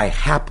 I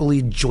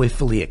happily,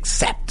 joyfully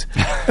accept.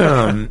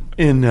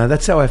 And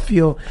that's how I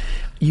feel.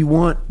 You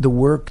want the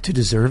work to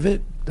deserve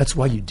it. That's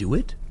why you do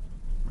it.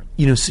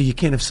 so you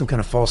can't have some kind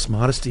of false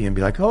modesty and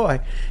be like, oh,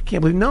 I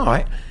can't believe. No,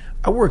 I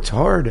worked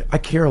hard. I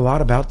care a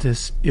lot about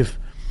this. If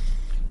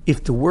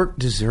the work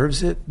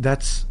deserves it,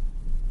 that's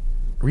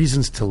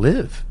reasons to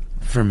live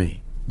for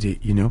me,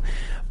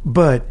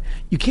 But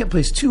you can't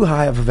place too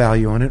high of a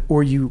value on it,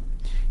 or you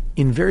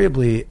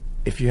invariably,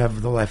 if you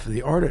have the life of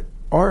the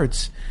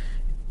arts,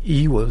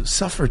 you will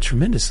suffer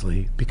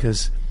tremendously,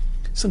 because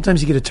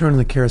sometimes you get a turn on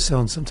the carousel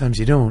and sometimes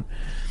you don't.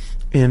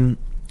 And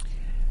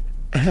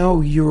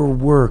how your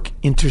work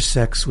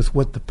intersects with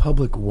what the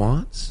public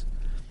wants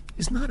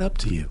is not up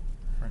to you.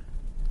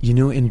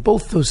 In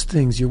both those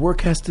things, your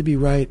work has to be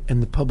right,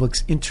 and the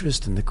public's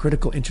interest and the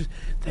critical interest,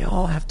 they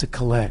all have to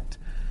collect.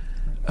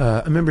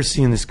 I remember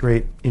seeing this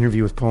great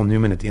interview with Paul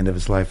Newman at the end of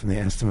his life, and they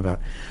asked him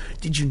about,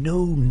 did you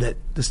know that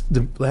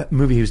the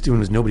movie he was doing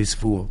was Nobody's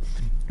Fool?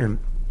 And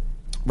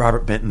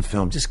Robert Benton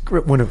film, just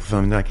wonderful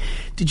film. And they're like,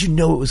 did you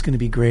know it was going to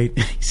be great?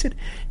 And he said,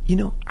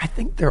 I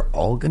think they're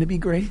all going to be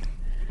great.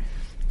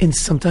 And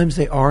sometimes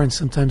they are, and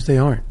sometimes they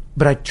aren't.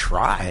 But I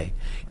try.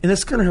 And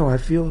that's kind of how I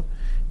feel.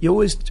 You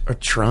always are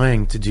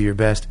trying to do your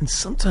best, and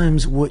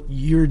sometimes what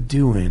you're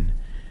doing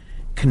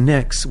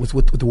connects with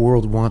what the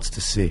world wants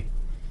to see.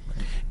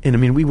 And I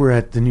mean, we were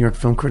at the New York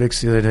Film Critics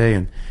the other day,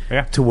 and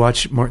to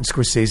watch Martin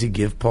Scorsese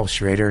give Paul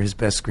Schrader his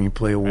Best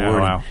Screenplay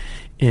Award,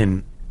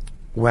 and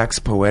wax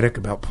poetic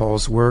about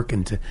Paul's work,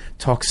 and to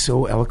talk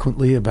so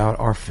eloquently about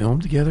our film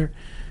together.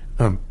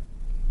 I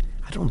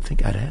don't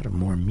think I'd had a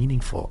more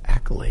meaningful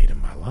accolade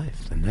in my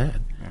life than that.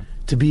 Yeah.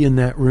 To be in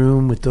that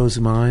room with those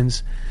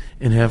minds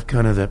and have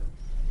kind of the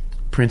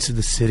Prince of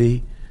the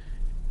City,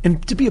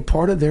 and to be a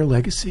part of their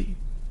legacy,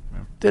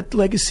 that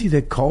legacy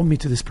that called me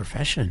to this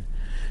profession.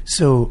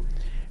 So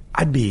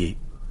I'd be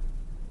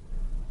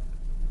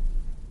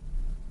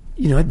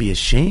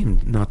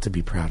ashamed not to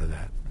be proud of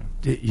that.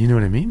 You know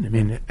what I mean? I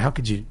mean, how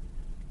could you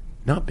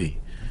not be?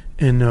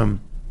 And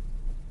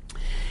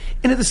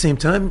at the same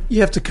time,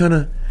 you have to kind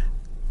of,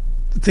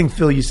 the thing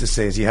Phil used to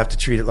say is you have to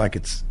treat it like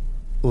it's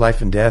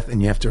life and death,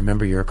 and you have to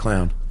remember you're a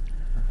clown.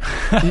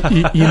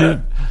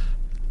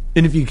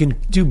 And if you can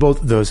do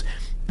both of those,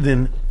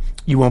 then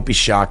you won't be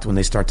shocked when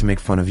they start to make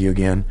fun of you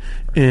again,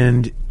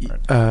 and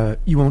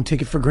you won't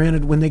take it for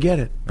granted when they get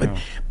it.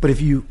 But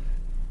if you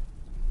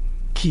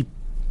keep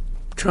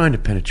trying to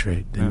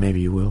penetrate, then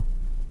maybe you will.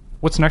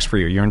 What's next for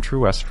you? You're in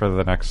True West for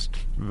the next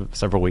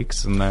several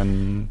weeks, and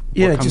then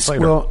what comes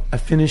later? Well, I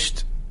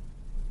finished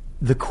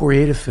the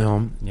Koreeda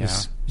film.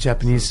 This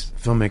Japanese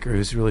filmmaker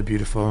who's really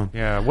beautiful.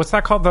 Yeah, what's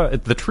that called?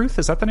 The Truth?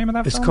 Is that the name of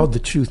that film? It's called The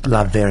Truth,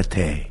 La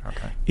Vérité.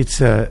 Okay.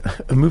 It's a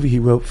movie he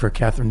wrote for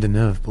Catherine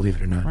Deneuve, believe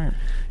it or not. Right.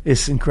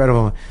 It's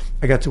incredible.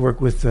 I got to work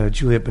with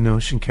Juliette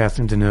Binoche and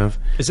Catherine Deneuve.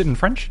 Is it in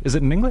French? Is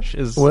it in English?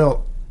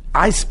 Well,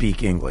 I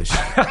speak English.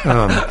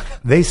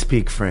 They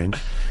speak French.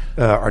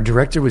 Our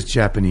director was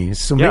Japanese,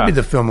 so maybe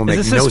the film will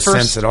make no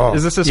sense at all.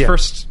 Is this his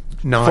first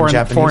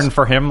non-Japanese foreign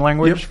for him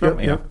language film?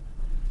 Yep.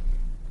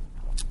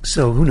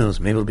 So who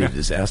knows? Maybe it'll be a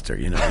disaster,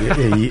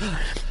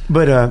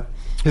 But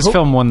his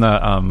film won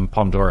the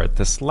Palme d'Or at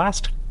this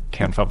last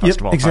Cannes Film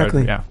Festival.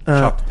 Exactly.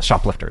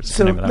 Shoplifters.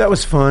 So that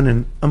was fun,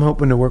 and I'm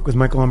hoping to work with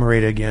Michael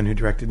Almereyda again, who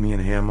directed me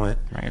in Hamlet.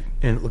 Right.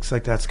 And it looks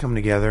like that's coming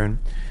together. And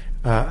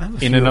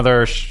in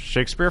another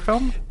Shakespeare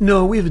film?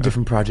 No, we have a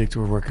different project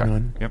we're working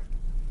on.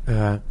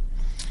 Yep.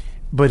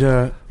 But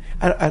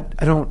I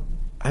don't.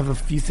 I have a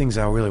few things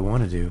I really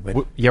want to do. But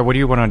what do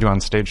you want to do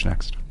on stage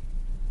next?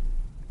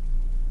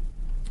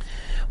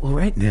 Well,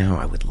 right now,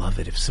 I would love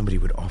it if somebody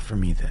would offer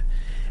me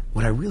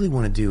what I really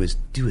want to do is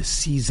do a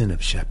season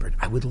of Shepard.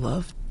 I would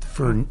love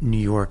for New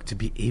York to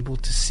be able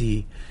to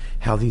see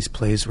how these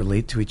plays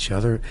relate to each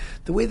other,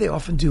 the way they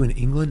often do in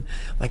England.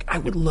 Like, I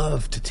would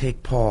love to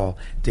take Paul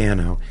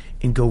Dano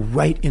and go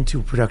right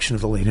into a production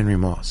of The Late Henry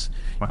Moss,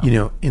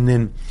 and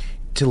then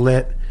to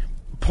let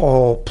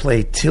Paul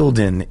play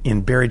Tilden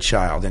in Buried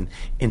Child,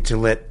 and to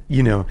let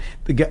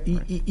the guy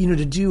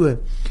to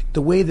do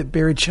the way that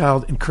Buried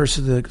Child and Curse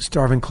of the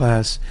Starving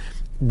Class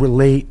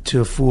relate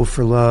to A Fool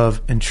for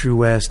Love and True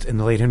West and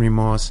The Late Henry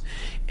Moss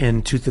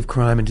and Tooth of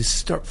Crime, and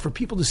for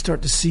people to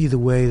start to see the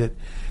way that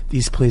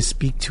these plays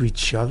speak to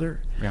each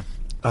other. Yeah.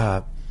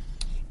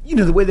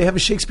 The way they have a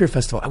Shakespeare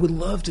festival. I would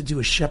love to do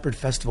a Shepard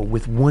festival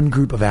with one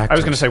group of actors. I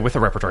was going to say with a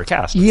repertory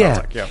cast.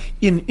 Yeah.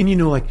 And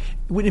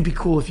wouldn't it be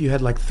cool if you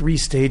had 3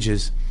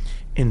 stages,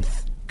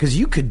 because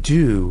you could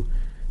do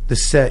the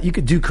set, you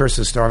could do Curse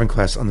of the Starving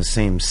Class on the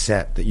same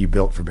set that you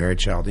built for Buried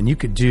Child, and you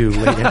could do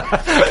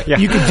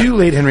you could do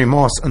Late Henry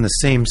Moss on the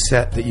same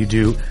set that you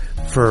do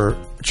for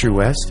True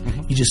West.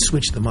 Mm-hmm. You just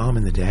switch the mom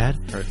and the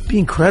dad. Right. Be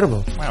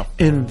incredible. Wow.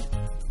 And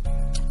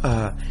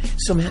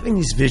so I'm having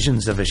these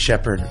visions of a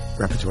Shepard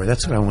repertoire.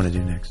 That's what I want to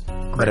do next.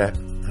 But I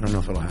don't know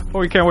if it'll happen. Well,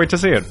 we can't wait to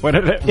see it,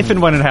 if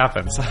and when it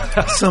happens.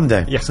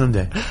 Someday. Yeah.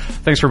 Someday.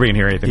 Thanks for being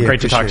here, Ethan.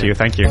 Great to talk to you.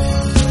 Thank you.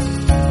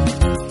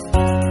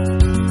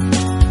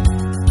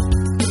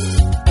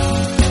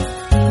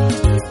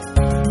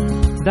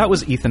 That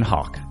was Ethan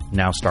Hawke,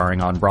 now starring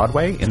on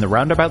Broadway in the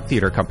Roundabout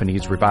Theatre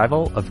Company's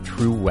revival of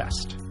True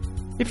West.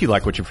 If you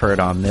like what you've heard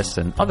on this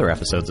and other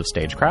episodes of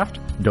Stagecraft,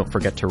 don't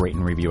forget to rate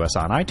and review us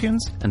on iTunes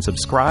and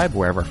subscribe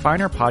wherever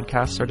finer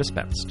podcasts are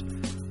dispensed.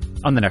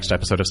 On the next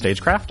episode of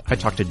Stagecraft, I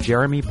talk to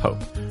Jeremy Pope,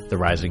 the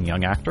rising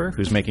young actor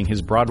who's making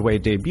his Broadway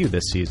debut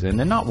this season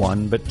in not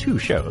one, but two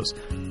shows.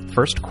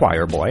 First,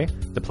 Choir Boy,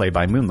 the play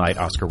by Moonlight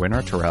Oscar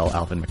winner Terrell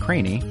Alvin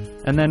McCraney,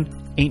 and then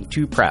Ain't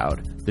Too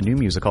Proud, the new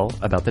musical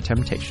about the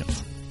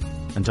Temptations.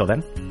 Until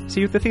then, see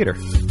you at the theater.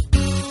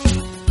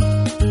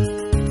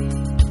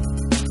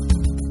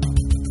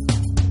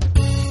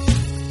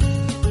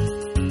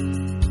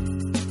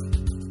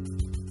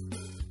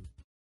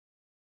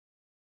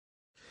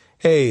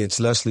 Hey, it's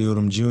Leslie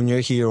Odom Jr.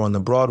 here on the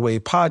Broadway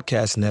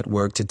Podcast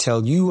Network to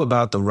tell you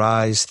about the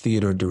Rise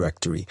Theater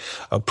Directory,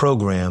 a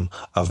program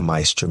of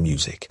Maestro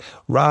Music.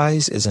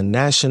 Rise is a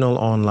national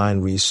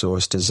online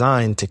resource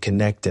designed to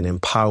connect and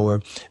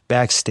empower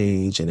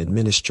backstage and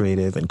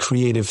administrative and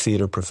creative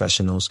theater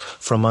professionals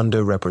from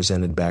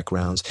underrepresented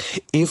backgrounds.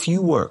 If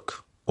you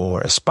work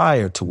or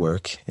aspire to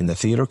work in the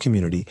theater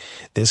community,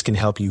 this can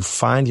help you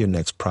find your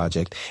next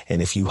project.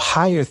 And if you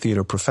hire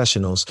theater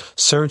professionals,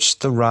 search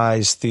the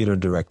Rise Theater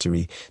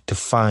Directory to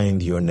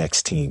find your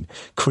next team.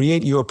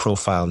 Create your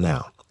profile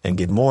now and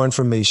get more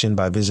information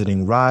by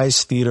visiting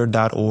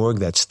risetheater.org.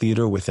 That's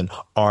theater with an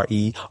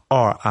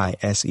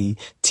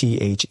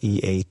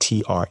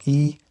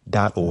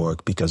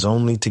RERISETHEATRE.org, because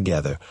only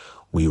together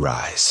we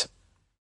rise.